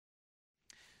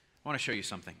I want to show you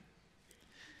something.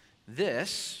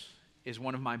 This is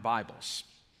one of my Bibles.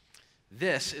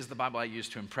 This is the Bible I use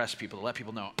to impress people, to let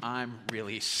people know I'm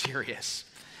really serious.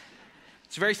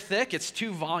 It's very thick. It's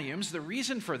 2 volumes. The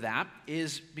reason for that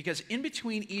is because in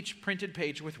between each printed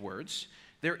page with words,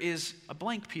 there is a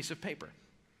blank piece of paper.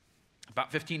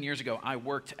 About 15 years ago, I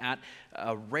worked at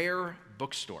a rare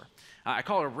bookstore. I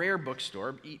call it a rare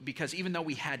bookstore because even though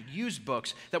we had used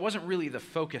books, that wasn't really the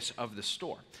focus of the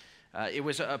store. It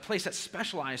was a place that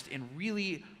specialized in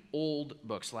really old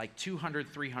books, like 200,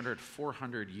 300,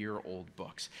 400-year-old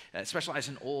books. It specialized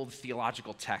in old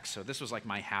theological texts, so this was like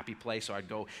my happy place, so I'd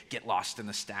go get lost in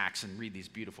the stacks and read these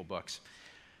beautiful books.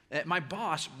 My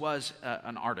boss was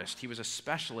an artist. He was a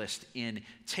specialist in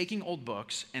taking old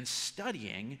books and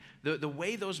studying the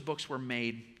way those books were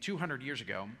made 200 years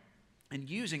ago and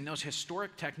using those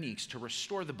historic techniques to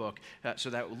restore the book so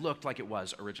that it looked like it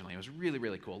was originally. It was really,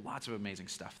 really cool. Lots of amazing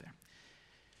stuff there.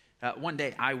 One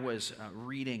day, I was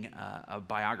reading a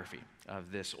biography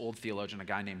of this old theologian, a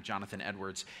guy named Jonathan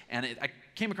Edwards, and I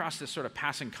came across this sort of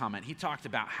passing comment. He talked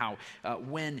about how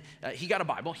when he got a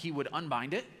Bible, he would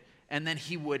unbind it, and then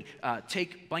he would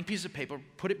take blank pieces of paper,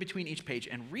 put it between each page,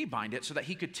 and rebind it so that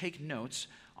he could take notes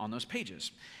on those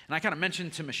pages. And I kind of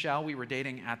mentioned to Michelle, we were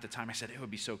dating at the time, I said, it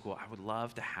would be so cool. I would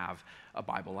love to have a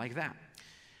Bible like that.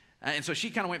 And so she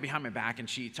kind of went behind my back and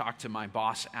she talked to my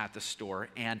boss at the store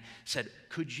and said,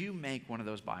 could you make one of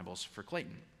those Bibles for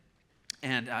Clayton?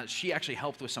 And she actually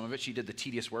helped with some of it. She did the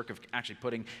tedious work of actually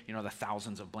putting, the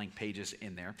thousands of blank pages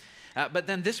in there. But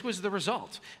then this was the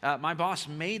result. My boss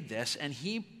made this and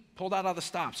he pulled out all the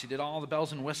stops. He did all the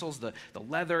bells and whistles, the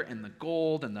leather and the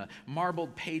gold and the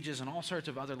marbled pages and all sorts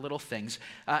of other little things.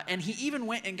 And he even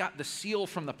went and got the seal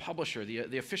from the publisher,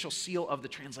 the official seal of the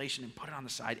translation, and put it on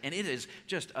the side. And it is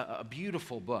just a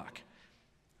beautiful book,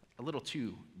 a little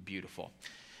too beautiful.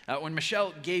 When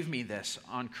Michelle gave me this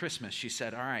on Christmas, she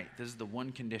said, all right, this is the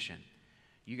one condition.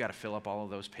 You got to fill up all of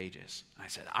those pages. I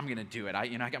said, I'm going to do it. I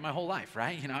got my whole life,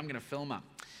 right? I'm going to fill them up.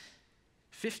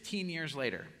 15 years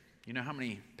later, you know how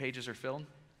many pages are filled?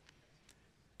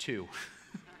 2.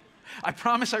 I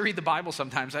promise I read the Bible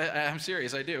sometimes. I'm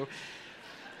serious, I do.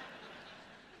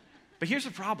 But here's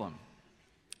the problem.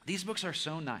 These books are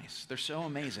so nice, they're so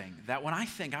amazing, that when I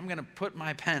think I'm going to put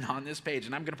my pen on this page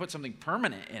and I'm going to put something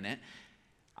permanent in it,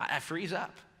 I freeze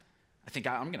up. I think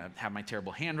I'm going to have my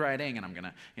terrible handwriting and I'm going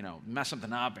to, mess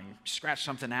something up and scratch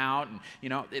something out. And,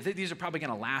 these are probably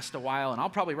going to last a while and I'll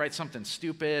probably write something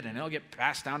stupid and it'll get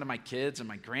passed down to my kids and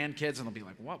my grandkids and they'll be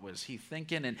like, what was he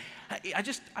thinking? And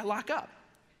I lock up.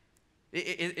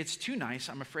 It's too nice.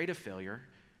 I'm afraid of failure.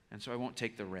 And so I won't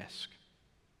take the risk.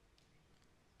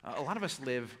 A lot of us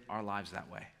live our lives that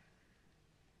way.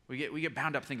 We get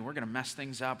bound up thinking we're going to mess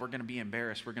things up. We're going to be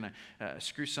embarrassed. We're going to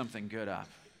screw something good up.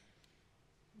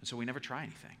 And so we never try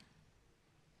anything.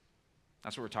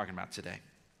 That's what we're talking about today.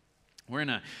 We're in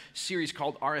a series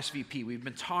called RSVP. We've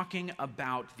been talking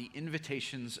about the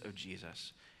invitations of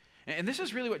Jesus. And this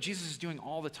is really what Jesus is doing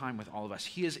all the time with all of us.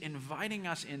 He is inviting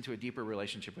us into a deeper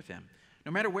relationship with him,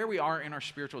 no matter where we are in our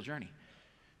spiritual journey.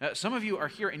 Some of you are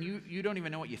here and you don't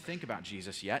even know what you think about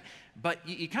Jesus yet, but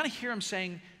you kind of hear him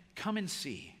saying, come and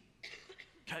see.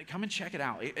 Come and check it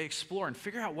out. Explore and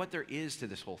figure out what there is to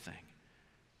this whole thing.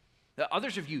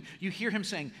 Others of you hear him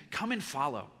saying, come and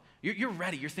follow. You're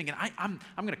ready. You're thinking, I'm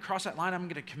going to cross that line. I'm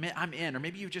going to commit. I'm in. Or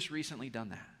maybe you've just recently done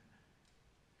that.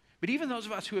 But even those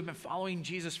of us who have been following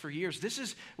Jesus for years, this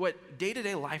is what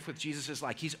day-to-day life with Jesus is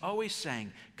like. He's always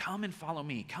saying, come and follow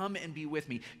me. Come and be with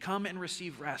me. Come and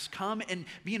receive rest. Come and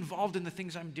be involved in the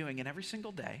things I'm doing. And every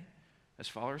single day, as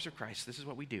followers of Christ, this is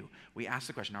what we do. We ask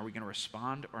the question, are we going to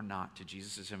respond or not to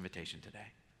Jesus' invitation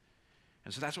today?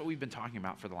 And so that's what we've been talking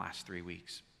about for the last 3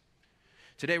 weeks.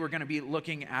 Today we're going to be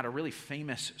looking at a really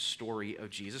famous story of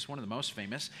Jesus, one of the most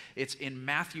famous. It's in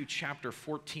Matthew chapter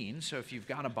 14, so if you've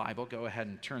got a Bible, go ahead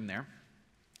and turn there.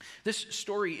 This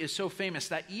story is so famous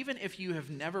that even if you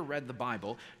have never read the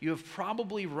Bible, you have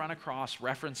probably run across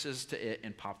references to it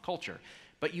in pop culture,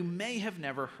 but you may have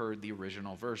never heard the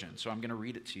original version, so I'm going to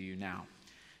read it to you now.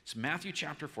 It's Matthew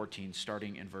chapter 14,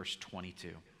 starting in verse 22.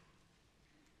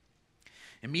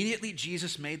 Immediately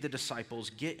Jesus made the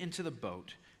disciples get into the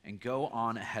boat and go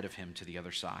on ahead of him to the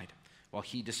other side, while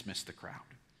he dismissed the crowd.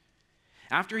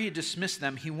 After he had dismissed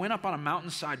them, he went up on a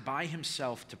mountainside by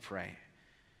himself to pray.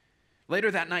 Later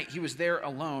that night, he was there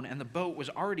alone, and the boat was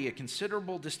already a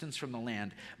considerable distance from the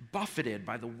land, buffeted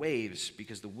by the waves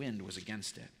because the wind was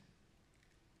against it.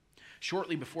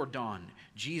 Shortly before dawn,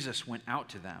 Jesus went out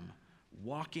to them,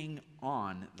 walking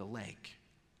on the lake.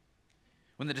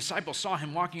 When the disciples saw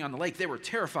him walking on the lake, they were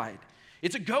terrified.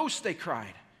 "It's a ghost," they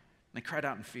cried. They cried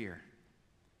out in fear.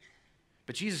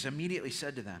 But Jesus immediately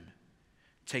said to them,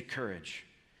 "Take courage,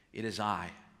 it is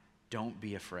I, don't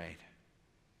be afraid."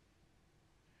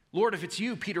 "Lord, if it's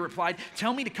you," Peter replied,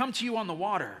 "tell me to come to you on the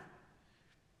water."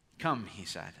 "Come," he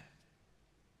said.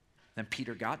 Then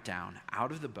Peter got down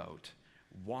out of the boat,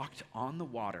 walked on the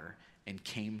water, and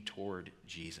came toward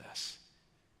Jesus.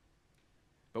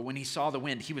 But when he saw the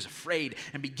wind, he was afraid,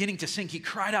 and beginning to sink, he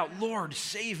cried out, "Lord,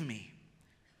 save me."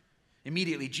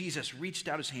 Immediately Jesus reached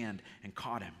out his hand and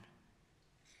caught him.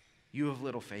 "You have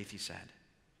little faith," he said.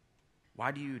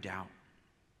 "Why do you doubt?"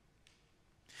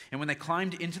 And when they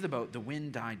climbed into the boat, the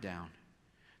wind died down.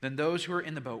 Then those who were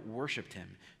in the boat worshiped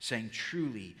him, saying,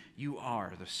 "Truly, you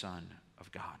are the Son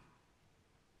of God."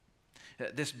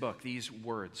 This book, these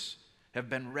words, have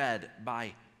been read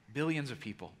by billions of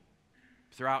people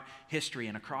throughout history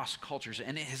and across cultures,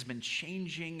 and it has been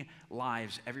changing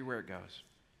lives everywhere it goes.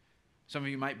 Some of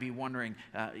you might be wondering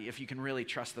if you can really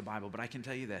trust the Bible, but I can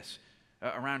tell you this.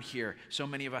 Around here, so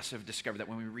many of us have discovered that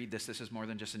when we read this, this is more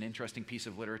than just an interesting piece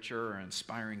of literature or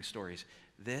inspiring stories.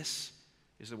 This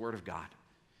is the Word of God.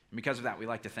 And because of that, we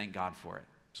like to thank God for it.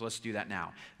 So let's do that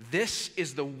now. This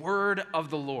is the word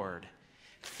of the Lord.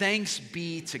 Thanks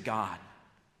be to God.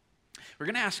 We're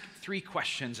going to ask 3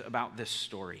 questions about this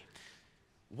story.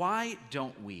 Why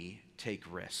don't we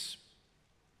take risks?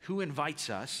 Who invites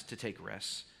us to take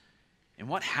risks? And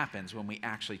what happens when we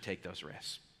actually take those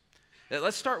risks?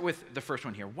 Let's start with the first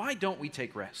one here. Why don't we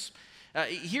take risks?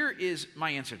 Here is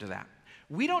my answer to that.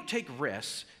 We don't take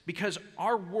risks because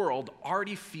our world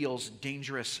already feels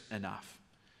dangerous enough.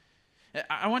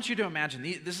 I want you to imagine,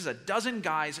 this is a dozen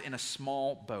guys in a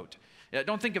small boat.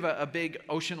 Don't think of a big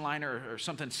ocean liner or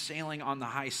something sailing on the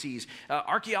high seas.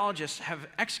 Archaeologists have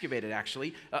excavated,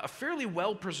 actually, a fairly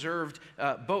well-preserved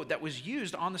boat that was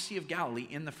used on the Sea of Galilee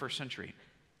in the first century.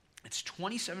 It's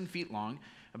 27 feet long,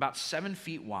 about 7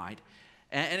 feet wide,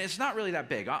 and it's not really that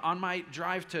big. On my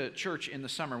drive to church in the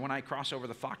summer, when I cross over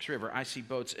the Fox River, I see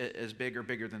boats as big or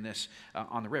bigger than this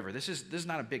on the river. This is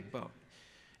not a big boat.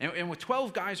 And with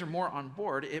 12 guys or more on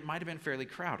board, it might have been fairly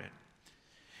crowded.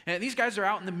 And these guys are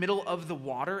out in the middle of the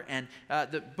water, and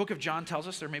the book of John tells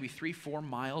us they're maybe 3-4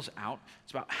 miles out.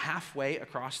 It's about halfway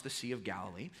across the Sea of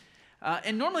Galilee.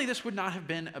 And normally this would not have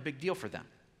been a big deal for them.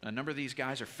 A number of these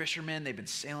guys are fishermen. They've been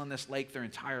sailing this lake their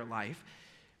entire life.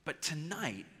 But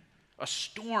tonight, a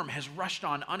storm has rushed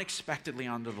on unexpectedly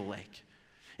onto the lake.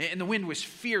 And the wind was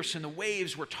fierce, and the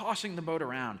waves were tossing the boat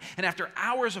around. And after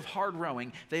hours of hard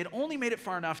rowing, they had only made it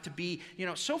far enough to be,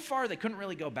 so far they couldn't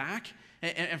really go back,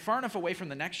 and far enough away from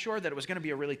the next shore that it was going to be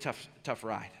a really tough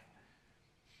ride.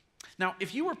 Now,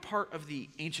 if you were part of the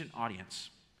ancient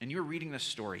audience, and you were reading this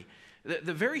story,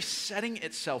 the very setting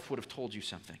itself would have told you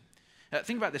something.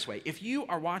 Think about it this way. If you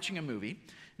are watching a movie,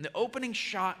 and the opening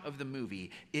shot of the movie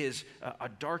is a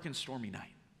dark and stormy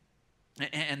night,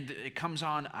 and it comes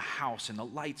on a house, and the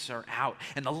lights are out,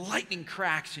 and the lightning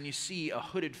cracks, and you see a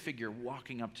hooded figure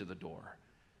walking up to the door.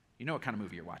 You know what kind of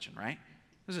movie you're watching, right?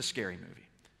 This is a scary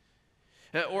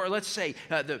movie. Or let's say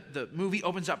the movie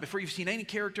opens up before you've seen any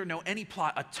character, know any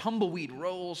plot, a tumbleweed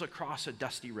rolls across a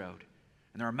dusty road.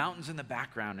 And there are mountains in the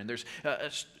background, and there's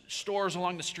stores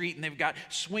along the street, and they've got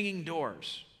swinging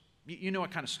doors. You know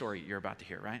what kind of story you're about to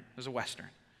hear, right? There's a Western.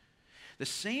 The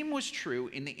same was true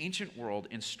in the ancient world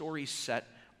in stories set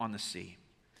on the sea.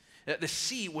 The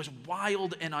sea was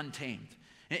wild and untamed.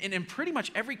 And in pretty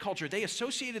much every culture, they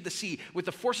associated the sea with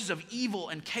the forces of evil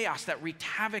and chaos that wreaked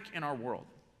havoc in our world.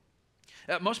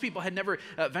 Most people had never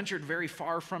ventured very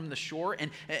far from the shore,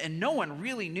 and no one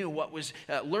really knew what was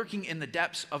lurking in the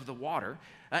depths of the water,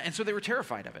 and so they were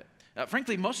terrified of it.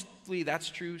 Frankly, mostly that's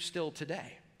true still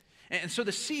today. And so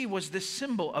the sea was this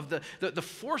symbol of the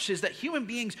forces that human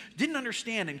beings didn't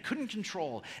understand and couldn't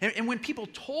control. And when people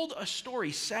told a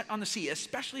story set on the sea,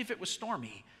 especially if it was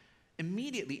stormy,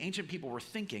 immediately ancient people were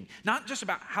thinking not just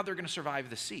about how they're going to survive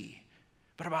the sea,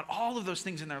 but about all of those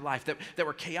things in their life that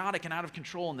were chaotic and out of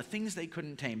control and the things they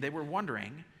couldn't tame. They were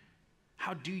wondering,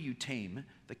 how do you tame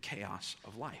the chaos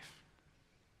of life?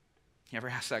 You ever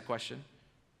ask that question?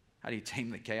 How do you tame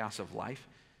the chaos of life?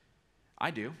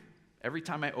 I do. Every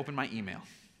time I open my email,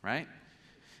 right?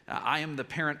 I am the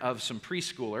parent of some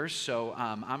preschoolers, so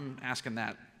I'm asking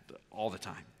that all the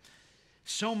time.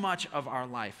 So much of our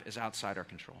life is outside our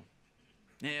control.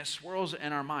 It swirls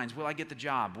in our minds. Will I get the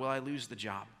job? Will I lose the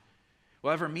job? Will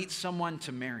I ever meet someone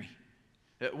to marry?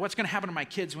 What's going to happen to my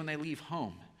kids when they leave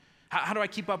home? How do I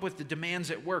keep up with the demands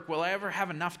at work? Will I ever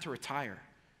have enough to retire?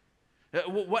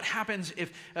 What happens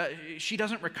if she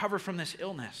doesn't recover from this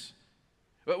illness?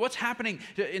 What's happening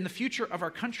in the future of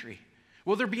our country?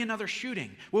 Will there be another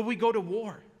shooting? Will we go to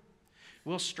war?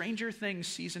 Will Stranger Things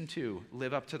Season 2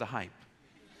 live up to the hype?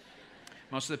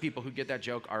 Most of the people who get that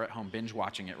joke are at home binge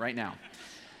watching it right now.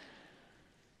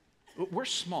 We're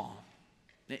small,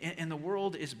 and the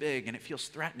world is big, and it feels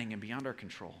threatening and beyond our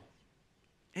control.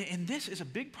 And this is a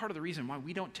big part of the reason why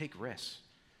we don't take risks.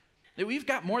 That we've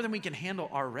got more than we can handle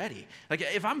already. Like,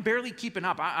 if I'm barely keeping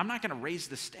up, I'm not going to raise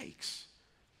the stakes.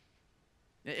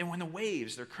 And when the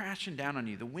waves, they're crashing down on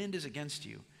you, the wind is against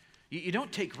you, you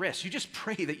don't take risks. You just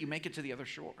pray that you make it to the other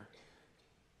shore.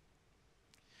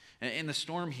 In the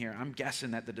storm here, I'm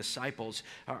guessing that the disciples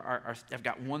have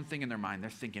got one thing in their mind. They're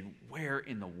thinking, where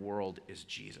in the world is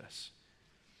Jesus?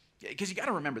 Because you got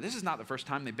to remember, this is not the first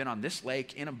time they've been on this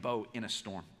lake in a boat in a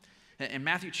storm. In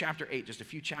Matthew chapter 8, just a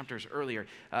few chapters earlier,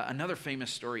 another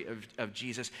famous story of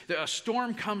Jesus. A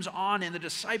storm comes on and the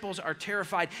disciples are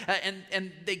terrified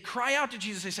and they cry out to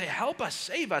Jesus. They say, help us,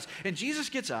 save us. And Jesus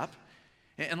gets up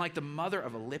and like the mother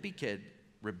of a lippy kid,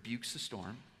 rebukes the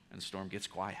storm, and the storm gets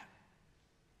quiet,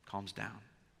 calms down.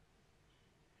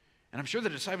 And I'm sure the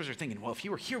disciples are thinking, well, if he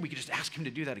were here, we could just ask him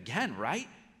to do that again, right?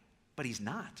 But he's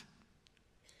not.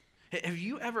 Have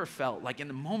you ever felt like in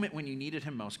the moment when you needed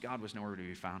him most, God was nowhere to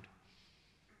be found?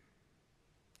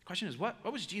 The question is, what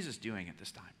was Jesus doing at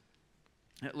this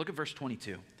time? Look at verse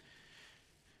 22.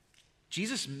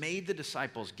 Jesus made the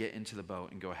disciples get into the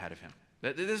boat and go ahead of him.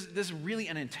 This is really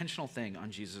an intentional thing on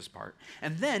Jesus' part.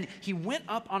 And then he went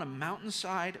up on a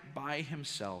mountainside by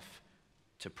himself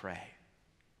to pray. I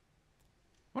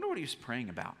wonder what he was praying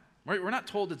about. We're not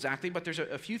told exactly, but there's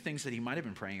a few things that he might have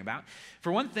been praying about.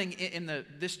 For one thing, in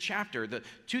this chapter, the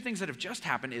two things that have just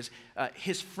happened is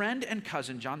his friend and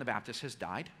cousin, John the Baptist, has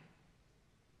died.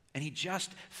 And he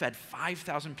just fed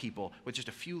 5,000 people with just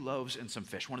a few loaves and some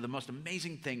fish. One of the most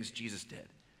amazing things Jesus did.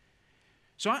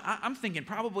 So I'm thinking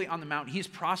probably on the mountain, he's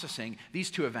processing these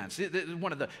two events.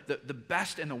 One of the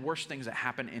best and the worst things that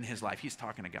happen in his life. He's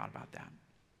talking to God about that.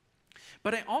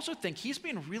 But I also think he's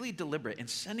being really deliberate in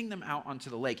sending them out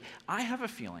onto the lake. I have a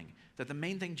feeling that the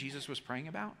main thing Jesus was praying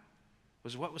about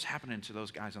was what was happening to those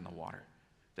guys on the water.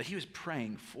 That he was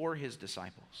praying for his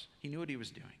disciples. He knew what he was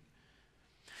doing.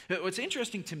 But what's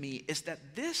interesting to me is that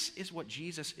this is what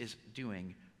Jesus is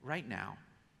doing right now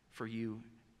for you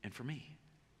and for me.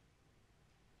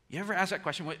 You ever ask that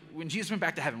question? When Jesus went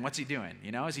back to heaven, what's he doing?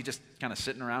 You know, is he just kind of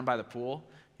sitting around by the pool?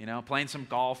 You know, playing some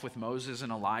golf with Moses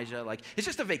and Elijah. Like, it's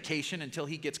just a vacation until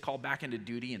he gets called back into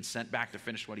duty and sent back to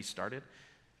finish what he started.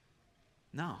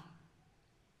 No,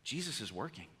 Jesus is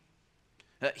working.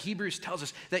 Hebrews tells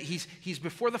us that he's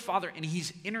before the Father and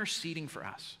he's interceding for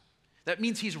us. That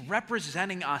means he's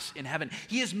representing us in heaven.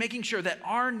 He is making sure that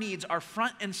our needs are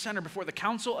front and center before the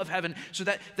council of heaven so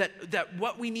that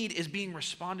what we need is being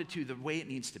responded to the way it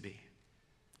needs to be.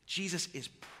 Jesus is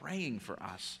praying for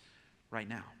us right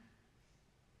now.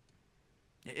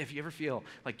 If you ever feel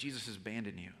like Jesus has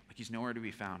abandoned you, like he's nowhere to be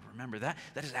found, remember that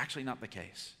is actually not the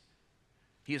case.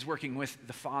 He is working with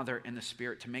the Father and the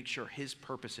Spirit to make sure his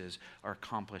purposes are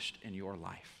accomplished in your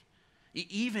life.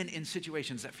 Even in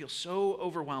situations that feel so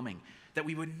overwhelming that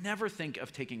we would never think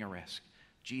of taking a risk,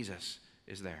 Jesus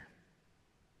is there.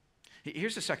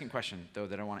 Here's the second question, though,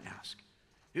 that I want to ask.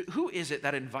 Who is it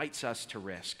that invites us to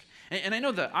risk? And I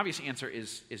know the obvious answer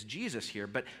is Jesus here,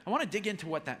 but I want to dig into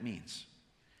what that means.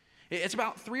 It's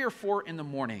about 3 or 4 in the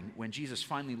morning when Jesus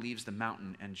finally leaves the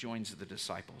mountain and joins the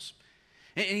disciples.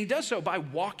 And he does so by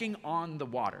walking on the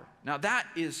water. Now, that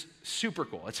is super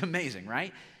cool. It's amazing,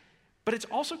 right? But it's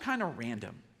also kind of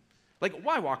random. Like,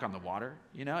 why walk on the water?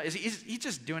 You know, is he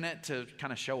just doing it to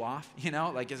kind of show off? You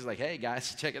know, like, is it like, hey,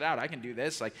 guys, check it out. I can do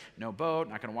this. Like, no boat,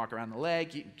 not going to walk around the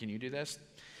lake. Can you do this?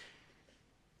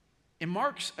 In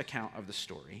Mark's account of the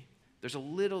story, there's a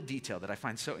little detail that I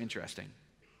find so interesting.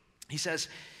 He says,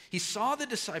 he saw the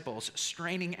disciples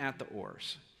straining at the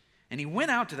oars, and he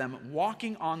went out to them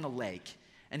walking on the lake,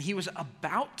 and he was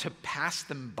about to pass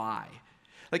them by.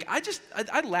 Like,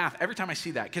 I laugh every time I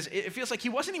see that because it feels like he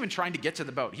wasn't even trying to get to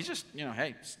the boat. He's just, you know,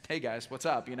 hey guys, what's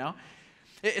up, you know?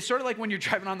 It's sort of like when you're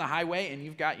driving on the highway and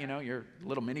you've got, you know, your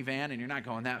little minivan and you're not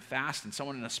going that fast and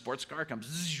someone in a sports car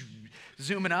comes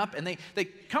zooming up and they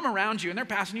come around you and they're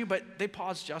passing you, but they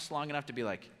pause just long enough to be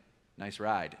like, nice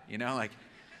ride, you know, like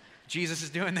Jesus is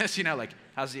doing this, you know, like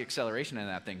how's the acceleration in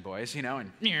that thing, boys, you know,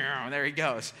 and there he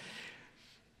goes.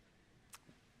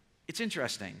 It's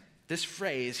interesting. This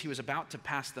phrase, he was about to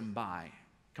pass them by,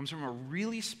 comes from a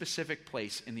really specific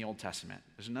place in the Old Testament.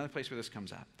 There's another place where this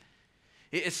comes up.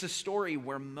 It's the story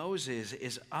where Moses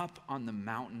is up on the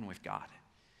mountain with God.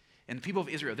 And the people of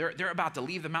Israel, they're about to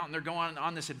leave the mountain. They're going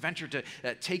on this adventure to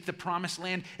take the promised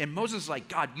land. And Moses is like,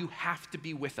 God, you have to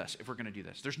be with us if we're going to do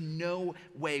this. There's no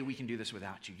way we can do this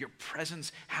without you. Your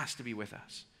presence has to be with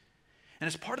us. And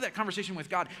as part of that conversation with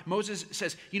God, Moses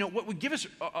says, what would give us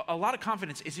a lot of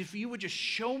confidence is if you would just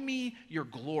show me your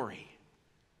glory.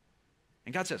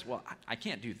 And God says, well, I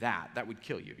can't do that. That would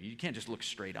kill you. You can't just look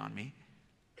straight on me.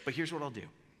 But here's what I'll do.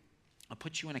 I'll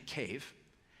put you in a cave,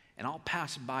 and I'll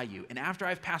pass by you. And after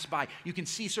I've passed by, you can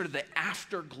see sort of the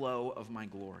afterglow of my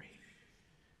glory.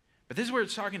 But this is where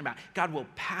it's talking about. God will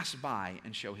pass by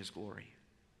and show his glory.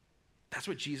 That's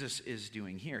what Jesus is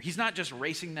doing here. He's not just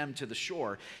racing them to the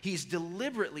shore. He's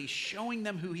deliberately showing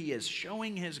them who he is,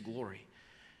 showing his glory.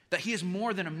 That he is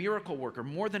more than a miracle worker,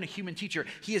 more than a human teacher.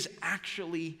 He is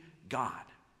actually God.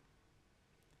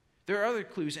 There are other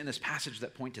clues in this passage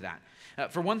that point to that.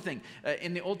 For one thing,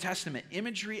 in the Old Testament,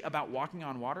 imagery about walking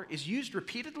on water is used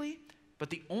repeatedly, but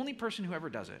the only person who ever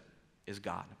does it is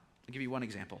God. I'll give you one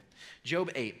example.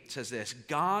 Job 8 says this,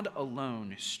 God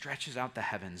alone stretches out the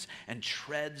heavens and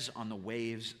treads on the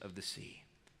waves of the sea.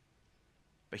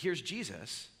 But here's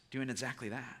Jesus doing exactly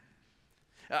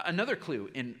that. Another clue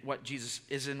in what Jesus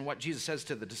says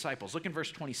to the disciples. Look in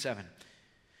verse 27.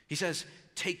 He says,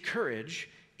 take courage,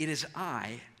 it is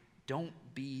I, don't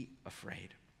be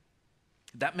afraid.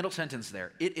 That middle sentence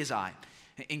there, it is I.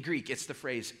 In Greek, it's the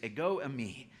phrase ego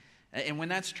eimi. And when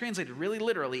that's translated really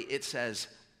literally, it says,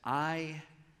 I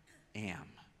am.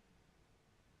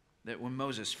 That when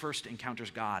Moses first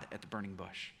encounters God at the burning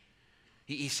bush,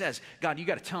 he says, God, you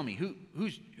got to tell me,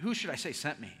 who should I say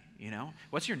sent me?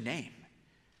 What's your name?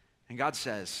 And God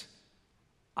says,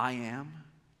 I am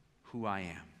who I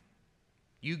am.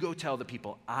 You go tell the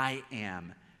people, I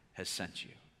am has sent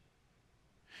you.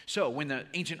 So when the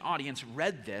ancient audience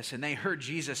read this and they heard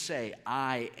Jesus say,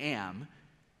 I am,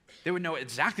 they would know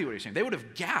exactly what he's saying. They would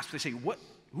have gasped. They say,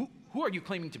 who are you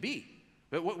claiming to be?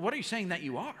 What are you saying that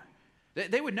you are?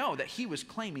 They would know that he was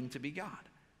claiming to be God.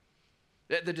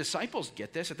 The disciples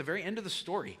get this at the very end of the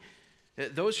story.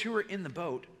 Those who were in the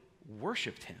boat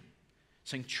worshiped him,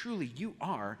 saying, truly, you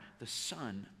are the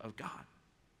Son of God.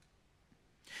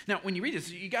 Now, when you read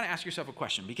this, you got to ask yourself a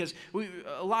question, because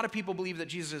a lot of people believe that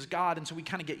Jesus is God, and so we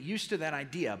kind of get used to that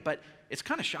idea, but it's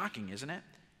kind of shocking, isn't it?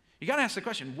 You got to ask the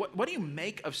question, what do you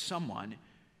make of someone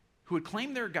who would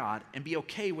claim they're God and be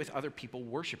okay with other people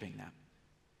worshiping them?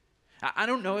 I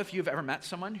don't know if you've ever met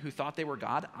someone who thought they were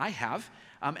God. I have,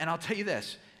 and I'll tell you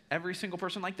this, every single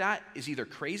person like that is either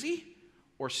crazy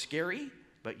or scary,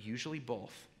 but usually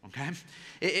both, okay?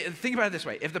 Think about it this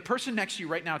way. If the person next to you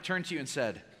right now turned to you and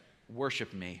said,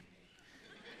 worship me,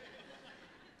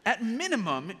 at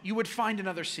minimum, you would find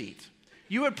another seat.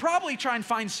 You would probably try and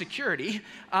find security,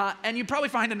 and you'd probably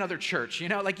find another church.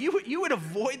 You would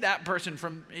avoid that person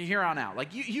from here on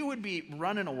out. You would be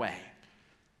running away.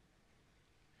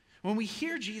 When we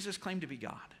hear Jesus claim to be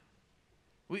God,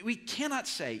 we cannot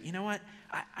say, you know what,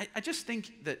 I just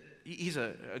think that he's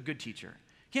a good teacher.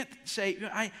 Can't say,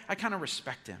 I kind of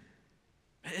respect him.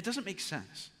 It doesn't make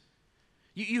sense.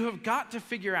 You have got to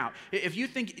figure out, if you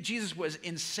think Jesus was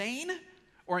insane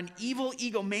or an evil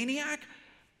egomaniac,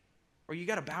 or you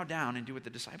got to bow down and do what the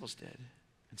disciples did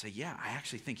and say, yeah, I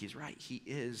actually think he's right. He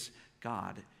is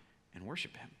God, and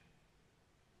worship him.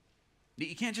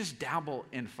 You can't just dabble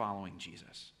in following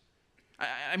Jesus.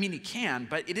 I mean, you can,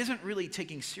 but it isn't really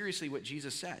taking seriously what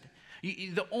Jesus said.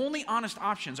 The only honest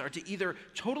options are to either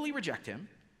totally reject him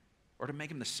or to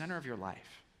make him the center of your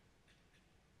life.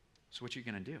 So what are you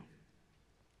going to do?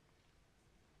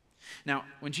 Now,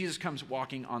 when Jesus comes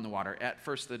walking on the water, at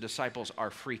first the disciples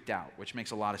are freaked out, which makes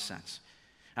a lot of sense.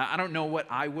 I don't know what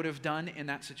I would have done in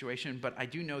that situation, but I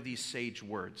do know these sage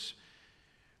words.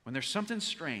 When there's something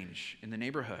strange in the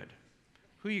neighborhood,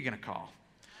 who are you going to call?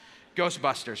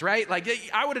 Ghostbusters, right?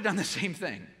 I would have done the same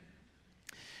thing.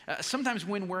 Sometimes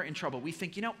when we're in trouble, we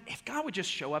think, if God would just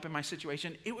show up in my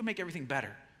situation, it would make everything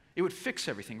better. It would fix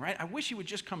everything, right? I wish he would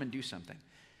just come and do something.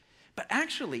 But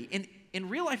actually, in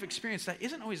real life experience, that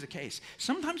isn't always the case.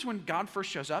 Sometimes when God first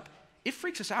shows up, it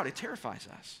freaks us out. It terrifies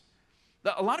us.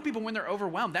 A lot of people, when they're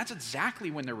overwhelmed, that's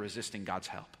exactly when they're resisting God's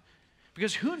help.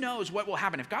 Because who knows what will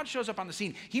happen. If God shows up on the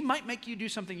scene, he might make you do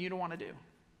something you don't want to do.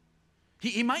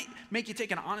 He might make you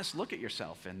take an honest look at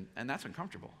yourself, and that's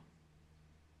uncomfortable.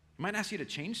 He might ask you to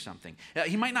change something.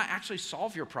 He might not actually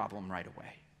solve your problem right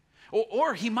away.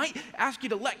 Or he might ask you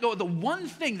to let go of the one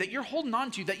thing that you're holding on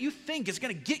to that you think is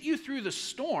going to get you through the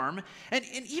storm. And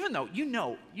even though you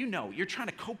know you're trying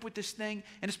to cope with this thing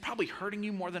and it's probably hurting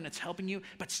you more than it's helping you,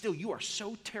 but still you are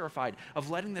so terrified of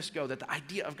letting this go that the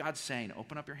idea of God saying,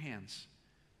 open up your hands,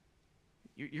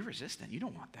 you're resistant. You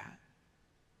don't want that.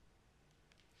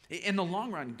 In the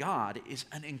long run, God is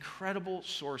an incredible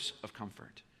source of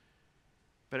comfort.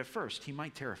 But at first, he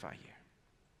might terrify you.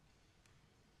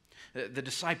 The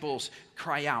disciples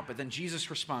cry out, but then Jesus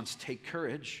responds, take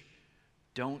courage,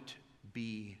 Don't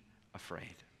be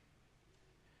afraid.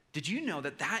 Did you know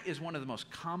that that is one of the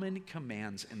most common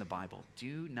commands in the Bible?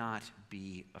 Do not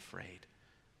be afraid.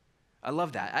 I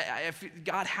love that.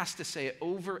 God has to say it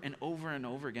over and over and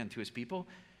over again to his people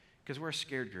because we're a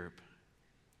scared group.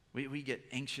 We get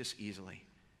anxious easily.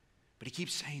 But he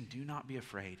keeps saying, do not be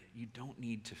afraid. You don't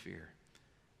need to fear.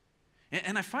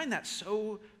 And I find that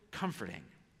so comforting.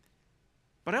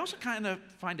 But I also kind of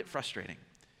find it frustrating.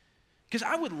 Because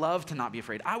I would love to not be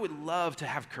afraid. I would love to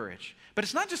have courage. But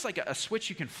it's not just like a switch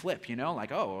you can flip,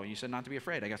 like, oh, you said not to be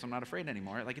afraid. I guess I'm not afraid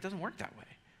anymore. Like, it doesn't work that way.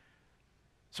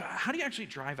 So how do you actually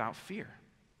drive out fear?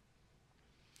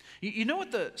 You know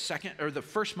what the second or the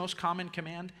first most common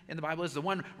command in the Bible is? The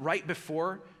one right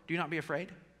before, do not be afraid?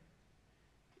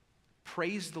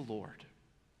 Praise the Lord.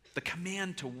 The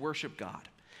command to worship God.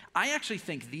 I actually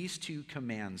think these two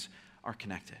commands are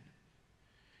connected.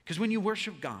 Because when you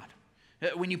worship God,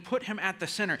 when you put him at the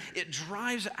center, it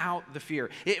drives out the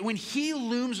fear. When he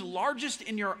looms largest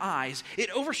in your eyes, it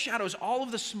overshadows all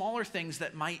of the smaller things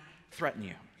that might threaten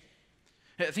you.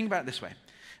 Think about it this way.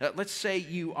 Let's say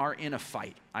you are in a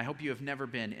fight. I hope you have never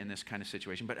been in this kind of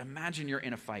situation, but imagine you're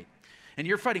in a fight, and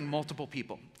you're fighting multiple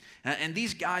people. And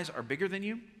these guys are bigger than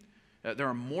you. There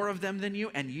are more of them than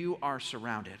you, and you are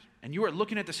surrounded. And you are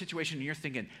looking at the situation, and you're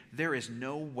thinking, there is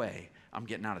no way I'm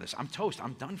getting out of this. I'm toast.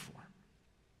 I'm done for.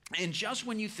 And just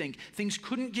when you think things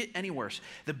couldn't get any worse,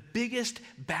 the biggest,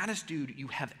 baddest dude you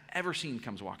have ever seen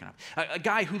comes walking up. A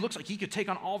guy who looks like he could take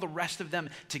on all the rest of them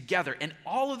together. And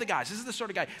all of the guys, this is the sort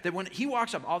of guy that when he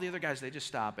walks up, all the other guys, they just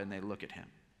stop and they look at him.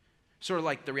 Sort of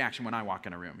like the reaction when I walk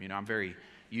in a room. I'm very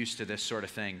used to this sort of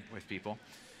thing with people.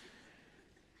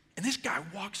 And this guy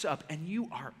walks up and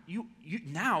you're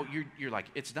like,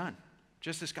 it's done.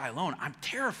 Just this guy alone. I'm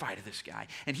terrified of this guy.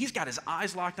 And he's got his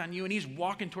eyes locked on you and he's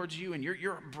walking towards you and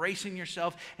you're embracing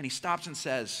yourself and he stops and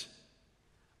says,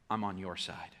 I'm on your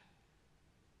side.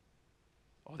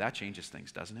 Oh, that changes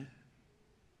things, doesn't it?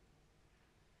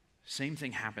 Same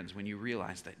thing happens when you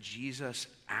realize that Jesus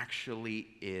actually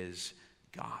is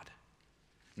God.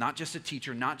 Not just a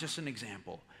teacher, not just an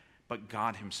example, but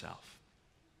God himself.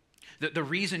 The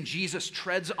reason Jesus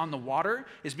treads on the water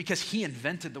is because he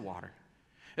invented the water.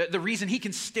 The reason he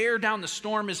can stare down the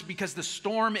storm is because the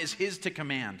storm is his to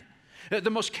command. The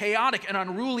most chaotic and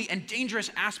unruly and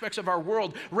dangerous aspects of our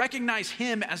world recognize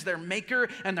him as their maker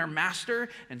and their master,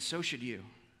 and so should you.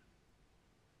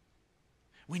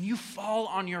 When you fall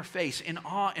on your face in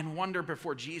awe and wonder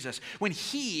before Jesus, when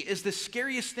he is the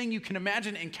scariest thing you can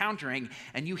imagine encountering,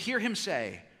 and you hear him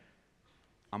say,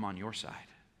 I'm on your side,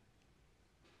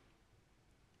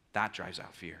 that drives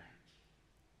out fear.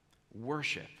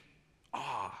 Worship,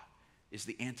 awe, is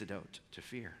the antidote to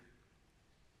fear.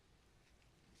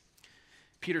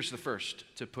 Peter's the first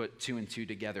to put two and two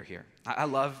together here. I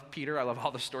love Peter. I love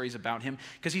all the stories about him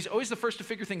because he's always the first to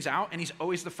figure things out and he's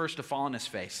always the first to fall on his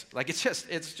face. Like it's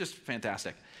just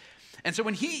fantastic. And so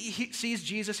when he sees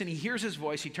Jesus and he hears his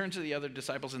voice, he turns to the other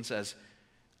disciples and says,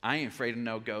 I ain't afraid of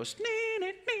no ghost.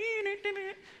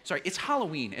 Sorry, it's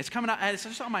Halloween. It's coming out. It's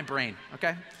just on my brain,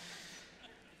 okay?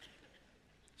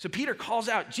 So Peter calls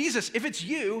out, Jesus, if it's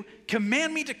you,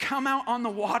 command me to come out on the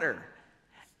water.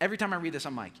 Every time I read this,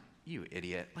 I'm like, you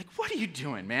idiot. Like, what are you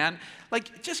doing, man?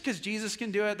 Like, just because Jesus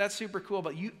can do it, that's super cool,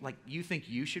 but you think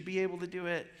you should be able to do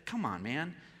it? Come on,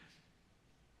 man.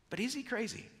 But is he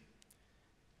crazy?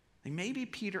 Like, maybe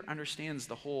Peter understands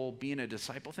the whole being a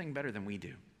disciple thing better than we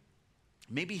do.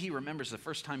 Maybe he remembers the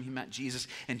first time he met Jesus,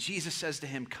 and Jesus says to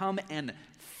him, come and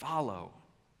follow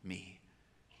me.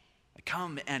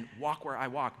 Come and walk where I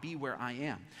walk, be where I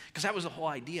am. Because that was the whole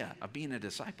idea of being a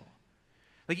disciple.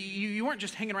 Like you weren't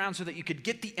just hanging around so that you could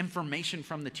get the information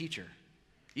from the teacher.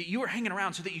 You were hanging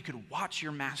around so that you could watch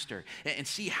your master and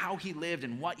see how he lived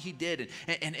and what he did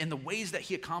and the ways that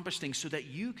he accomplished things so that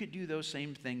you could do those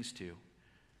same things too.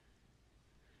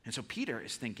 And so Peter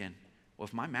is thinking, well,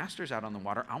 if my master's out on the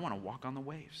water, I want to walk on the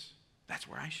waves. That's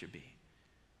where I should be.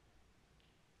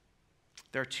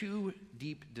 There are two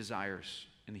deep desires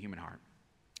in the human heart,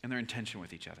 and they're in tension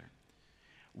with each other.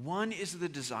 One is the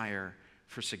desire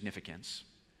for significance,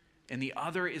 and the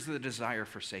other is the desire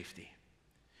for safety.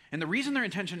 And the reason they're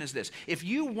in tension is this. If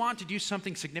you want to do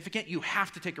something significant, you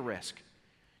have to take a risk.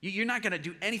 You're not going to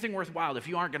do anything worthwhile if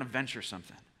you aren't going to venture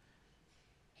something.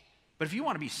 But if you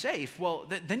want to be safe, well,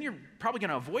 then you're probably going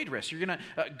to avoid risk. You're going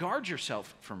to guard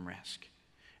yourself from risk.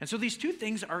 And so these two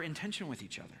things are in tension with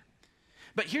each other.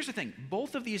 But here's the thing.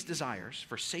 Both of these desires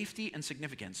for safety and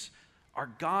significance are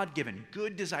God-given,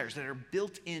 good desires that are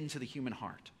built into the human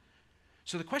heart.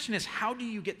 So the question is, how do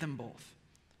you get them both?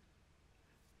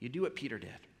 You do what Peter did.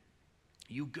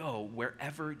 You go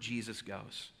wherever Jesus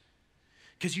goes.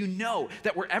 because you know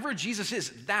that wherever Jesus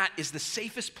is, that is the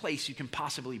safest place you can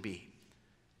possibly be.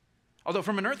 Although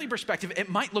from an earthly perspective, it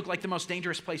might look like the most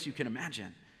dangerous place you can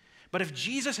imagine. But if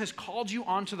Jesus has called you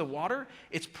onto the water,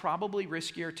 it's probably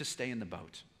riskier to stay in the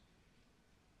boat.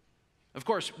 Of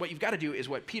course, what you've got to do is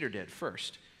what Peter did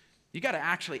first. You've got to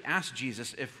actually ask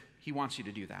Jesus if he wants you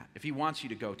to do that, if he wants you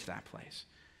to go to that place.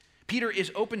 Peter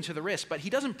is open to the risk, but he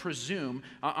doesn't presume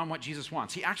on what Jesus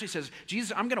wants. He actually says,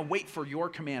 Jesus, I'm going to wait for your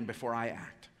command before I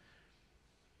act.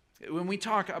 When we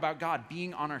talk about God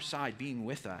being on our side, being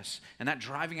with us, and that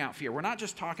driving out fear, we're not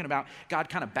just talking about God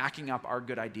kind of backing up our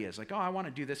good ideas. Like, oh, I want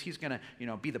to do this. He's going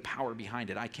to, be the power behind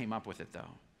it. I came up with it, though.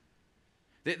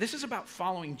 This is about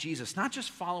following Jesus, not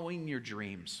just following your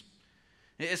dreams.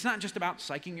 It's not just about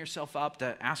psyching yourself up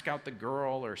to ask out the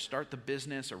girl or start the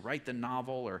business or write the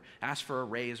novel or ask for a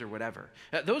raise or whatever.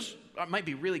 Those might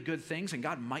be really good things, and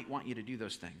God might want you to do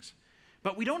those things.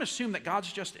 But we don't assume that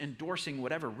God's just endorsing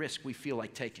whatever risk we feel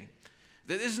like taking.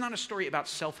 This is not a story about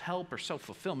self-help or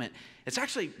self-fulfillment. It's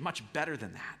actually much better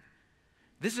than that.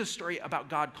 This is a story about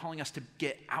God calling us to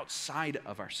get outside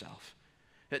of ourselves,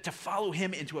 to follow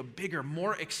him into a bigger,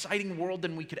 more exciting world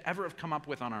than we could ever have come up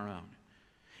with on our own.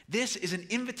 This is an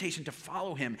invitation to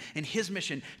follow him in his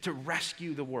mission to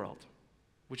rescue the world,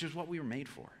 which is what we were made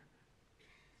for.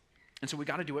 And so we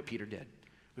got to do what Peter did.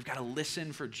 We've got to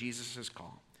listen for Jesus'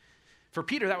 call. For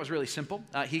Peter, that was really simple.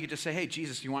 He could just say, hey,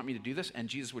 Jesus, you want me to do this? And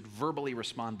Jesus would verbally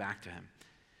respond back to him.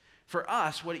 For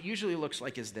us, what it usually looks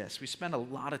like is this. We spend a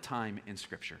lot of time in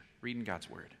Scripture, reading God's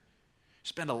Word.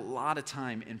 Spend a lot of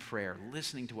time in prayer,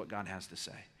 listening to what God has to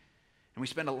say. And we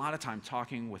spend a lot of time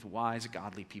talking with wise,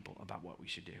 godly people about what we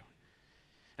should do.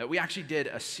 We actually did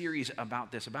a series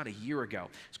about this about a year ago.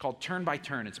 It's called Turn by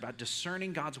Turn. It's about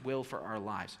discerning God's will for our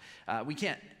lives. We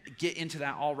can't get into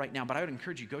that all right now, but I would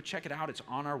encourage you, go check it out. It's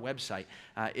on our website.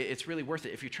 It's really worth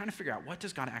it if you're trying to figure out, what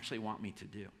does God actually want me to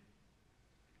do?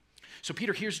 So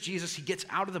Peter hears Jesus. He gets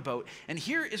out of the boat. And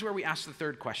here is where we ask the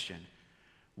third question.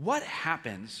 What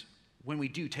happens when we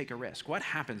do take a risk? What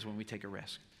happens when we take a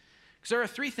risk? Because there are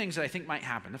three things that I think might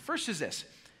happen. The first is this.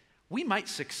 We might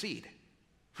succeed.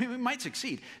 We might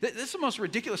succeed. This is the most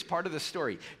ridiculous part of this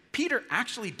story. Peter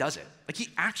actually does it. Like, he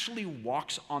actually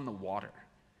walks on the water.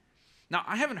 Now,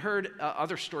 I haven't heard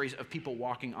other stories of people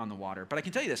walking on the water, but I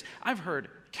can tell you this. I've heard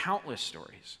countless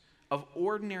stories of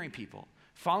ordinary people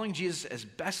following Jesus as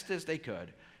best as they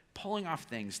could, pulling off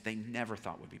things they never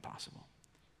thought would be possible.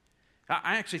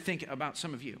 I actually think about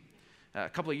some of you. A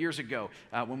couple of years ago,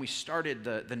 when we started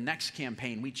the Next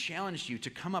campaign, we challenged you to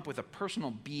come up with a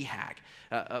personal BHAG,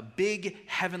 a big,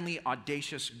 heavenly,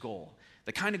 audacious goal.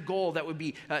 The kind of goal that would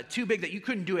be too big that you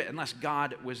couldn't do it unless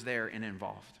God was there and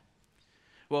involved.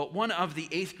 Well, one of the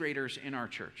 8th graders in our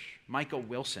church, Michael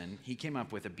Wilson, he came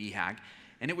up with a BHAG,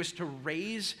 and it was to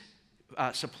raise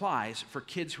supplies for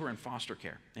kids who are in foster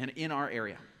care and in our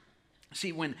area.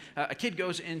 See, when a kid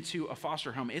goes into a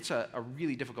foster home, it's a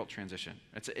really difficult transition.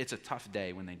 It's a tough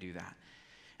day when they do that.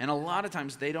 And a lot of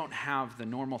times, they don't have the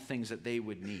normal things that they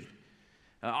would need.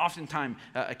 Oftentimes,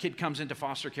 a kid comes into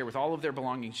foster care with all of their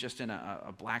belongings just in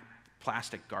a black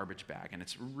plastic garbage bag, and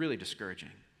it's really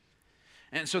discouraging.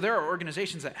 And so there are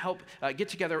organizations that help get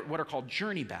together what are called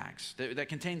journey bags that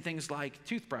contain things like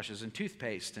toothbrushes and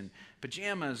toothpaste and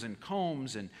pajamas and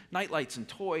combs and nightlights and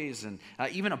toys and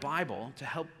even a Bible to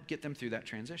help get them through that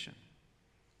transition.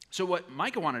 So what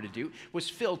Micah wanted to do was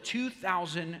fill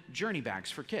 2,000 journey bags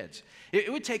for kids.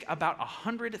 It would take about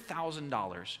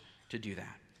 $100,000 to do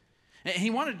that. And he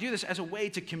wanted to do this as a way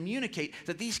to communicate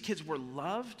that these kids were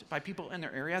loved by people in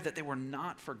their area, that they were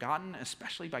not forgotten,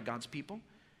 especially by God's people.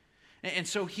 And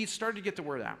so he started to get the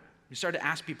word out. He started to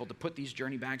ask people to put these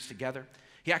journey bags together.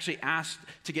 He actually asked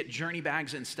to get journey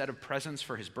bags instead of presents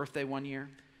for his birthday one year.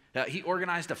 He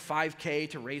organized a 5K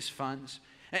to raise funds.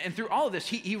 And through all of this,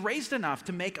 he raised enough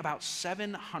to make about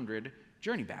 700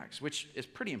 journey bags, which is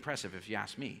pretty impressive if you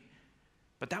ask me.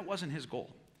 But that wasn't his goal.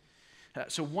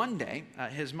 So one day,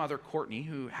 his mother, Courtney,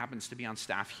 who happens to be on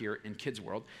staff here in Kids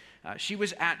World, she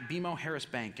was at BMO Harris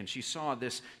Bank, and she saw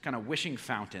this kind of wishing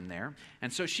fountain there.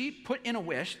 And so she put in a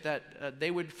wish that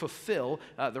they would fulfill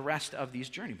the rest of these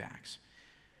journey bags.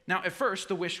 Now, at first,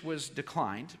 the wish was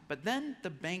declined, but then the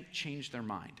bank changed their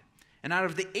mind. And out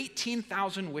of the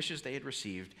 18,000 wishes they had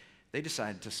received, they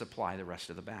decided to supply the rest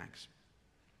of the bags.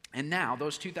 And now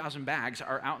those 2,000 bags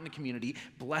are out in the community,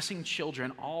 blessing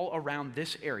children all around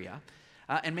this area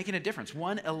and making a difference.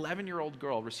 One 11-year-old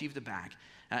girl received a bag,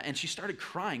 and she started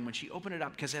crying when she opened it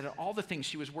up because it had all the things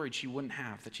she was worried she wouldn't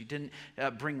have, that she didn't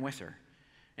bring with her.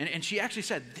 And she actually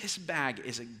said, "This bag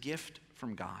is a gift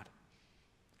from God."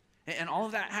 And all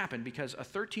of that happened because a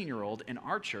 13-year-old in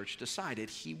our church decided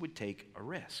he would take a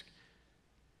risk.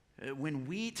 When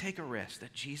we take a risk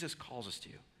that Jesus calls us to,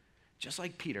 just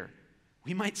like Peter,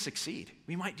 we might succeed.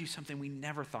 We might do something we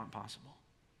never thought possible.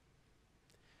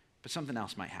 But something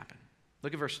else might happen.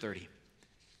 Look at verse 30.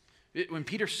 When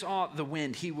Peter saw the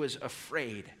wind, he was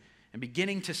afraid, and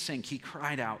beginning to sink, he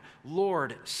cried out,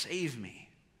 "Lord, save me."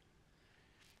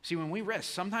 See, when we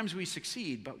risk, sometimes we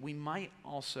succeed, but we might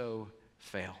also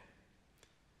fail.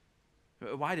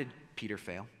 Why did Peter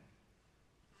fail?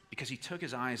 Because he took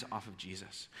his eyes off of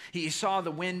Jesus. He saw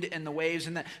the wind and the waves,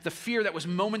 and the fear that was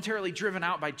momentarily driven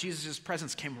out by Jesus'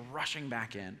 presence came rushing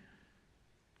back in.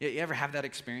 You ever have that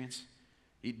experience?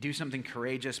 You do something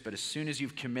courageous, but as soon as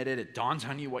you've committed, it dawns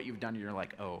on you what you've done, and you're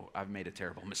like, oh, I've made a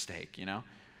terrible mistake, you know?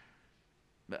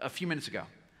 A few minutes ago,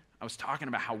 I was talking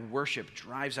about how worship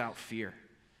drives out fear,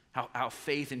 how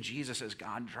faith in Jesus as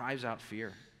God drives out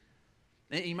fear.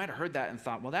 And you might have heard that and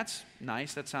thought, well, that's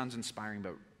nice, that sounds inspiring,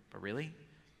 but really?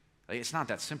 Like, it's not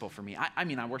that simple for me. I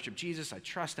mean, I worship Jesus, I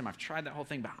trust him, I've tried that whole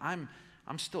thing, but I'm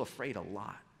still afraid a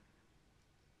lot.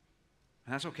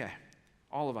 And that's okay.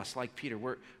 All of us, like Peter,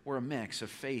 we're a mix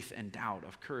of faith and doubt,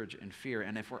 of courage and fear.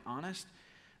 And if we're honest,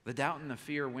 the doubt and the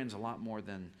fear wins a lot more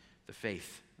than the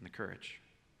faith and the courage.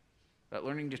 But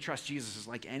learning to trust Jesus is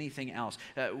like anything else.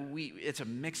 It's a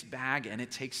mixed bag, and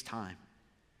it takes time.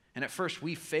 And at first,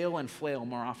 we fail and flail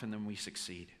more often than we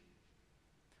succeed.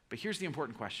 But here's the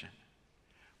important question.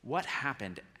 What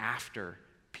happened after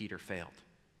Peter failed?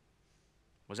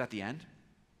 Was that the end?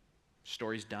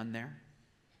 Story's done there?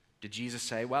 Did Jesus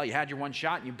say, well, you had your one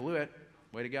shot and you blew it.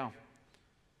 Way to go.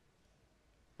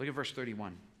 Look at verse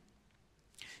 31.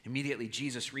 Immediately,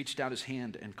 Jesus reached out his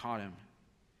hand and caught him.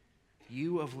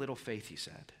 "You of little faith," he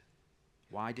said,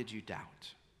 "why did you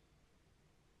doubt?"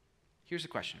 Here's the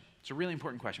question. It's a really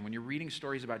important question. When you're reading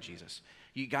stories about Jesus,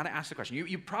 you got to ask the question.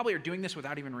 You probably are doing this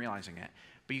without even realizing it,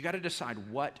 but you got to decide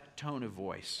what tone of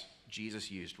voice Jesus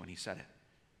used when he said it.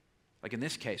 Like in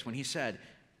this case, when he said,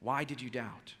 "Why did you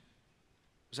doubt?"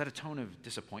 Was that a tone of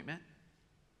disappointment,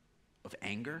 of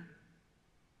anger,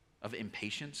 of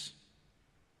impatience?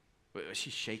 Was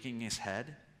he shaking his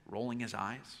head, rolling his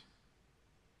eyes?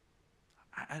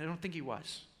 I don't think he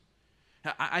was.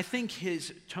 I think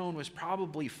his tone was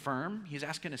probably firm. He was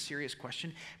asking a serious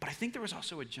question, but I think there was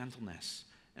also a gentleness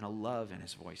and a love in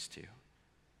his voice too.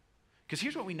 Because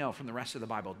here's what we know from the rest of the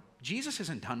Bible. Jesus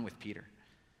isn't done with Peter.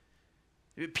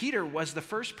 Peter was the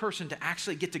first person to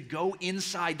actually get to go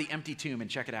inside the empty tomb and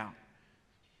check it out.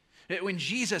 When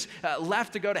Jesus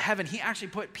left to go to heaven, he actually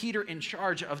put Peter in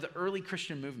charge of the early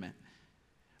Christian movement.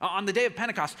 On the day of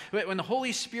Pentecost, when the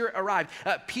Holy Spirit arrived,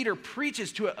 Peter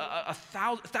preaches to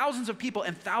thousands of people,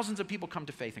 and thousands of people come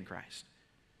to faith in Christ.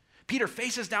 Peter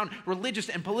faces down religious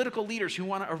and political leaders who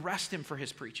want to arrest him for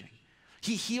his preaching.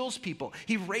 He heals people.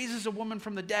 He raises a woman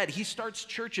from the dead. He starts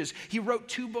churches. He wrote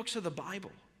 2 books of the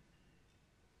Bible.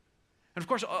 And of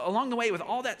course, along the way, with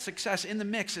all that success in the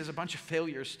mix is a bunch of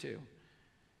failures too.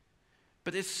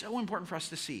 But it's so important for us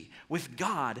to see, with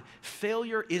God,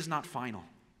 failure is not final.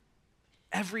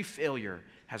 Every failure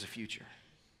has a future.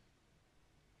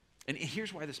 And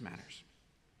here's why this matters.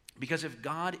 Because if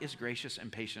God is gracious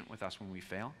and patient with us when we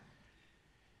fail,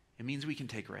 it means we can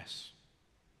take risks.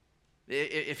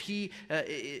 If he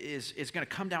is going to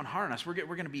come down hard on us, we're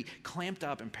going to be clamped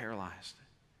up and paralyzed.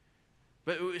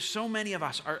 But so many of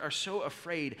us are so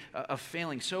afraid of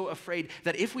failing, so afraid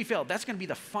that if we fail, that's going to be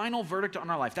the final verdict on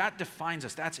our life. That defines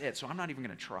us. That's it. So I'm not even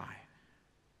going to try.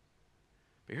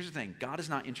 But here's the thing. God is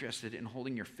not interested in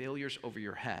holding your failures over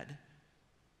your head.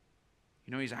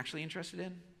 You know what he's actually interested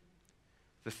in?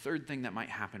 The third thing that might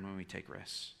happen when we take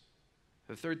risks.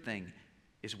 The third thing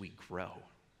is we grow.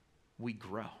 We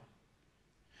grow.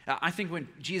 I think when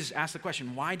Jesus asked the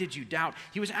question, "Why did you doubt?"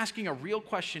 he was asking a real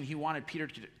question he wanted Peter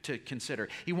to consider.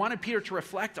 He wanted Peter to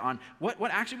reflect on what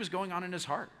actually was going on in his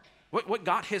heart. What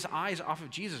got his eyes off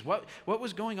of Jesus? What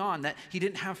was going on that he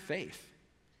didn't have faith?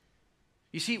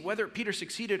 You see, whether Peter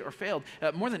succeeded or failed,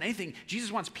 more than anything,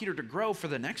 Jesus wants Peter to grow for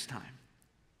the next time.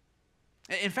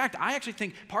 In fact, I actually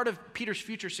think part of Peter's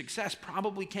future success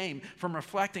probably came from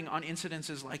reflecting on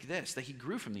incidences like this, that he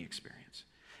grew from the experience.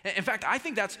 In fact, I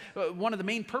think that's one of the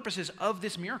main purposes of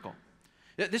this miracle.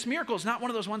 This miracle is not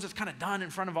one of those ones that's kind of done in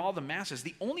front of all the masses.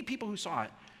 The only people who saw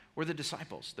it were the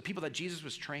disciples, the people that Jesus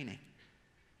was training.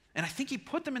 And I think he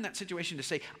put them in that situation to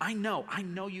say, I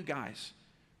know you guys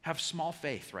have small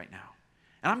faith right now.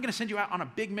 And I'm going to send you out on a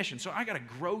big mission, so I got to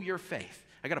grow your faith.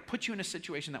 I got to put you in a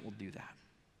situation that will do that.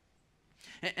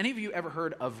 Any of you ever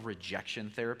heard of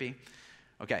rejection therapy?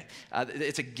 Okay,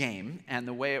 it's a game, and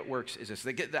the way it works is this.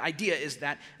 The idea is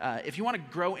that if you want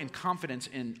to grow in confidence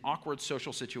in awkward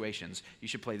social situations, you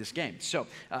should play this game. So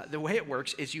the way it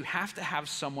works is you have to have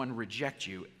someone reject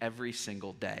you every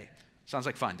single day. Sounds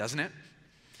like fun, doesn't it?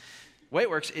 The way it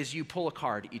works is you pull a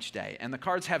card each day, and the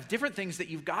cards have different things that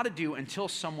you've got to do until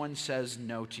someone says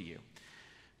no to you.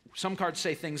 Some cards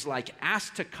say things like,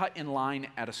 ask to cut in line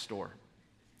at a store.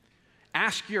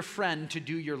 Ask your friend to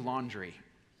do your laundry.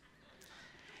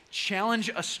 Challenge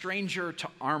a stranger to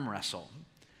arm wrestle,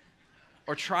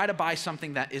 or try to buy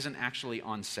something that isn't actually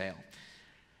on sale.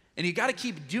 And you got to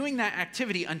keep doing that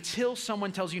activity until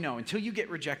someone tells you no, until you get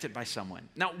rejected by someone.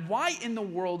 Now, why in the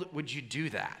world would you do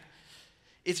that?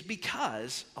 It's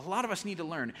because a lot of us need to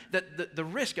learn that the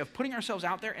risk of putting ourselves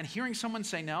out there and hearing someone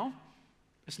say no,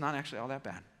 it's not actually all that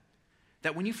bad.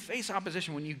 That when you face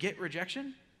opposition, when you get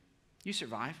rejection, you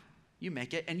survive. You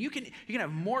make it, and you can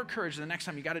have more courage the next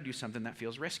time you got to do something that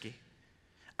feels risky.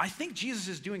 I think Jesus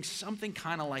is doing something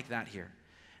kind of like that here.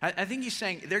 I think he's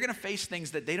saying they're going to face things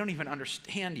that they don't even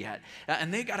understand yet,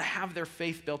 and they got to have their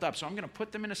faith built up. So I'm going to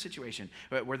put them in a situation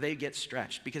where they get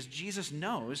stretched, because Jesus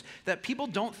knows that people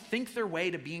don't think their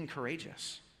way to being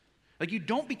courageous. Like, you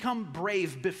don't become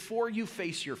brave before you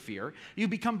face your fear. You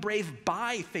become brave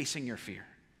by facing your fear.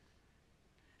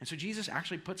 And so Jesus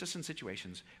actually puts us in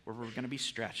situations where we're going to be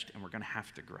stretched and we're going to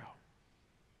have to grow.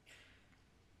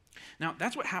 Now,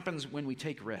 that's what happens when we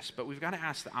take risks, but we've got to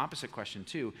ask the opposite question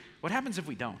too. What happens if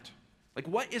we don't? Like,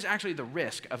 what is actually the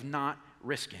risk of not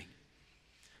risking?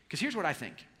 Because here's what I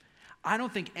think. I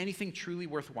don't think anything truly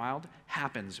worthwhile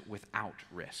happens without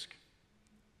risk.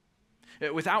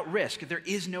 Without risk, there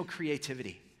is no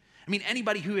creativity. I mean,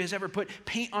 anybody who has ever put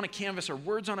paint on a canvas or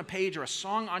words on a page or a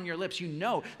song on your lips, you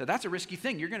know that that's a risky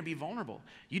thing. You're going to be vulnerable.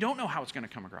 You don't know how it's going to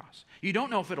come across. You don't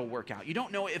know if it'll work out. You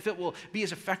don't know if it will be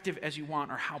as effective as you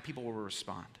want or how people will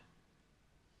respond.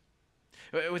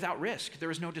 Without risk,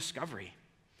 there is no discovery.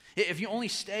 If you only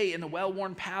stay in the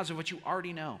well-worn paths of what you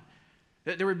already know,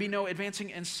 there would be no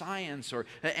advancing in science or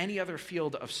any other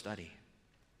field of study.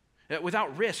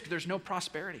 Without risk, there's no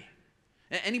prosperity.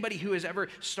 Anybody who has ever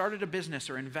started a business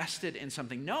or invested in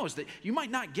something knows that you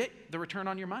might not get the return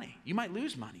on your money. You might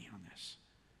lose money on this.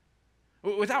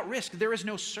 Without risk, there is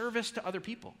no service to other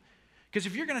people. Because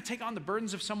if you're going to take on the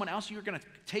burdens of someone else, you're going to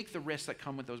take the risks that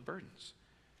come with those burdens.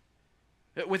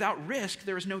 Without risk,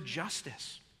 there is no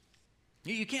justice.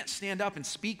 You can't stand up and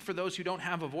speak for those who don't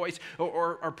have a voice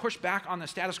or push back on the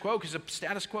status quo, because the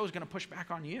status quo is going to push back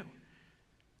on you.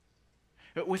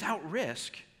 Without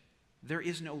risk, there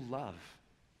is no love.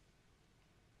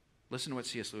 Listen to what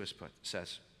C.S. Lewis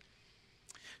says.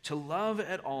 To love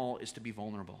at all is to be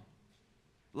vulnerable.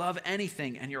 Love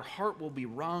anything, and your heart will be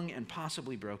wrung and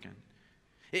possibly broken.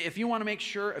 If you want to make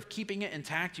sure of keeping it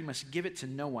intact, you must give it to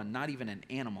no one, not even an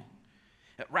animal.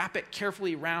 Wrap it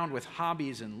carefully round with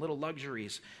hobbies and little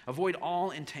luxuries. Avoid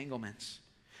all entanglements.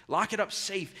 Lock it up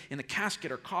safe in the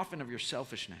casket or coffin of your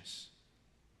selfishness.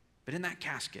 But in that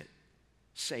casket,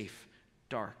 safe,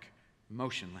 dark,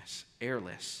 motionless,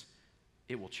 airless,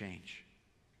 it will change.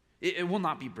 It will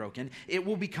not be broken. It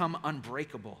will become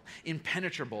unbreakable,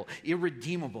 impenetrable,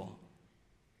 irredeemable.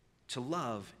 To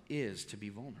love is to be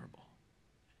vulnerable.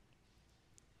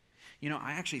 You know,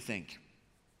 I actually think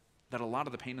that a lot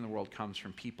of the pain in the world comes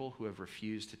from people who have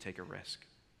refused to take a risk.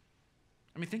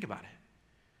 I mean, think about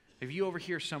it. If you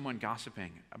overhear someone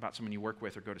gossiping about someone you work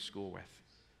with or go to school with,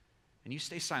 and you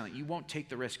stay silent, you won't take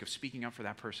the risk of speaking up for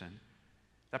that person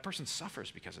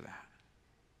suffers because of that.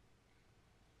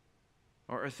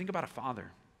 Or think about a father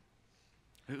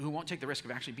who won't take the risk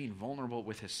of actually being vulnerable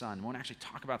with his son, won't actually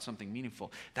talk about something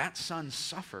meaningful. That son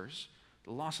suffers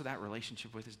the loss of that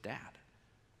relationship with his dad.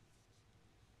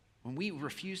 When we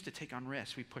refuse to take on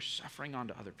risks, we push suffering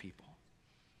onto other people.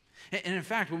 And in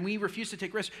fact, when we refuse to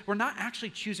take risks, we're not actually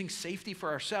choosing safety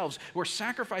for ourselves. We're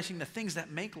sacrificing the things that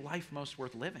make life most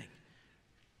worth living.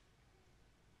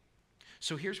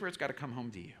 So here's where it's got to come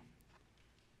home to you.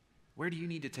 Where do you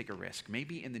need to take a risk?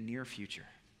 Maybe in the near future.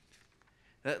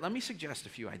 Let me suggest a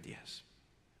few ideas.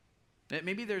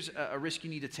 Maybe there's a risk you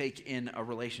need to take in a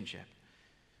relationship.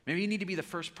 Maybe you need to be the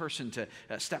first person to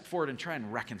step forward and try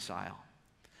and reconcile.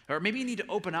 Or maybe you need to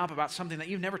open up about something that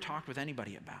you've never talked with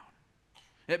anybody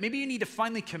about. Maybe you need to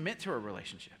finally commit to a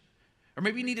relationship. Or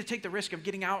maybe you need to take the risk of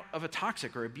getting out of a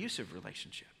toxic or abusive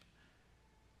relationship.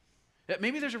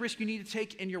 Maybe there's a risk you need to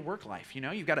take in your work life. You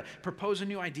know, you've got to propose a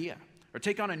new idea or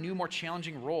take on a new, more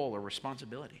challenging role or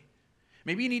responsibility.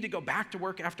 Maybe you need to go back to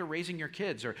work after raising your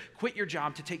kids or quit your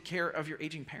job to take care of your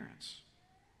aging parents.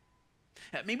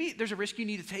 Maybe there's a risk you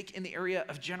need to take in the area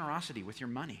of generosity with your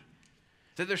money.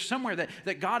 That there's somewhere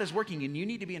that God is working and you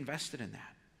need to be invested in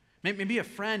that. Maybe a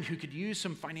friend who could use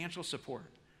some financial support.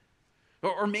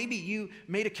 Or maybe you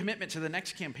made a commitment to the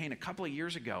next campaign a couple of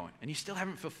years ago and you still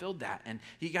haven't fulfilled that. And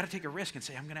you got to take a risk and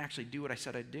say, I'm going to actually do what I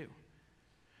said I'd do.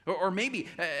 Or maybe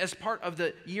as part of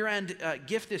the year-end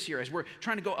gift this year, as we're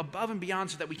trying to go above and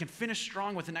beyond so that we can finish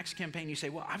strong with the next campaign, you say,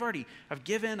 well, I've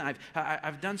given,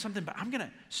 I've done something, but I'm going to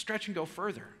stretch and go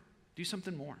further, do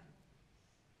something more.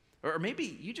 Or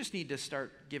maybe you just need to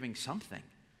start giving something,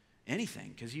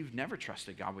 anything, because you've never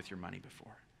trusted God with your money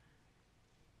before.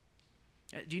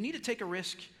 Do you need to take a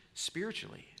risk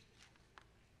spiritually?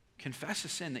 Confess a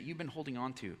sin that you've been holding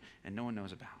on to and no one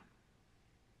knows about.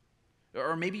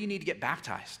 Or maybe you need to get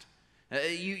baptized.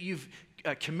 You've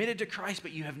committed to Christ,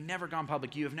 but you have never gone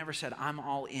public. You have never said, I'm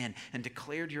all in, and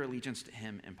declared your allegiance to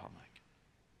him in public.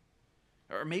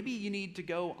 Or maybe you need to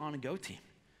go on a go team.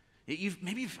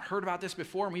 Maybe you've heard about this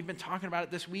before, and we've been talking about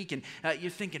it this week, and you're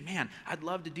thinking, man, I'd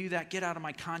love to do that, get out of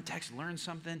my context, learn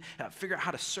something, figure out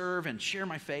how to serve and share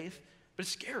my faith, but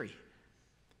it's scary.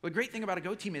 The great thing about a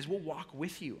go team is we'll walk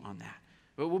with you on that.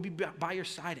 We'll be by your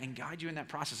side and guide you in that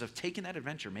process of taking that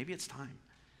adventure. Maybe it's time.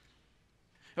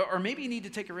 Or maybe you need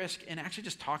to take a risk and actually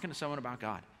just talking to someone about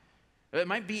God. It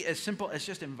might be as simple as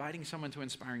just inviting someone to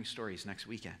Inspiring Stories next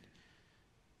weekend.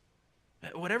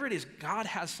 Whatever it is, God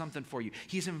has something for you.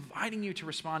 He's inviting you to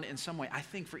respond in some way, I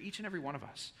think, for each and every one of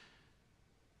us.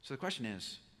 So the question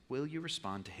is, will you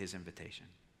respond to his invitation?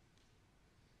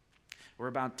 We're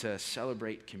about to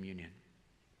celebrate communion.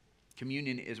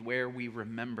 Communion is where we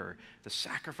remember the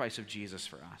sacrifice of Jesus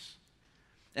for us.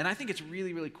 And I think it's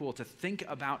really, really cool to think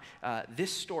about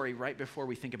this story right before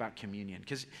we think about communion.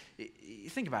 Because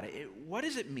think about it. What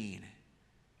does it mean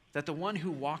that the one who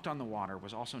walked on the water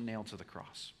was also nailed to the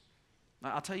cross?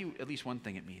 I'll tell you at least one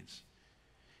thing it means.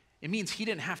 It means he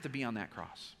didn't have to be on that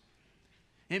cross.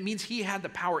 It means he had the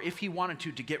power, if he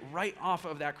wanted to get right off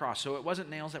of that cross. So it wasn't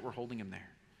nails that were holding him there.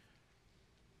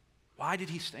 Why did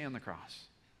he stay on the cross?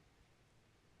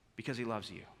 Because he loves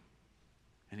you,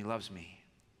 and he loves me.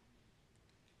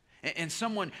 And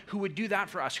someone who would do that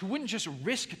for us, who wouldn't just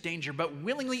risk danger, but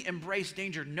willingly embrace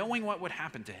danger, knowing what would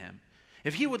happen to him.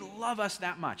 If he would love us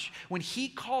that much, when he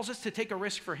calls us to take a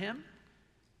risk for him,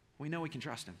 we know we can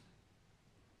trust him.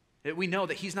 We know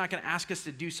that he's not going to ask us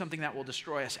to do something that will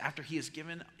destroy us after he has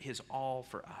given his all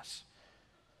for us.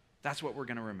 That's what we're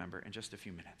going to remember in just a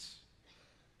few minutes.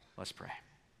 Let's pray.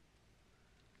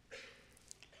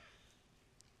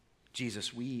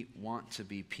 Jesus, we want to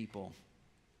be people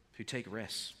who take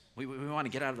risks. We want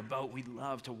to get out of the boat. We'd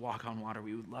love to walk on water.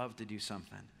 We would love to do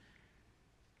something.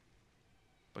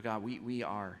 But God, we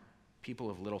are people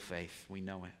of little faith. We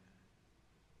know it.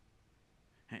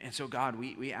 And so God,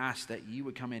 we ask that you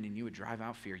would come in and you would drive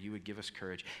out fear. You would give us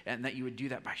courage. And that you would do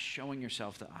that by showing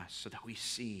yourself to us so that we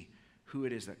see who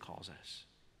it is that calls us.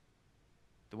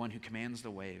 The one who commands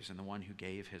the waves and the one who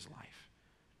gave his life.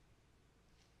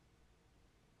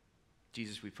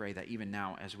 Jesus, we pray that even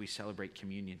now as we celebrate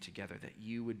communion together, that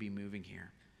you would be moving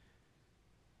here,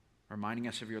 reminding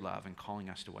us of your love and calling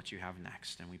us to what you have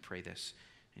next. And we pray this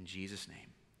in Jesus'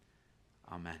 name.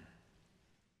 Amen.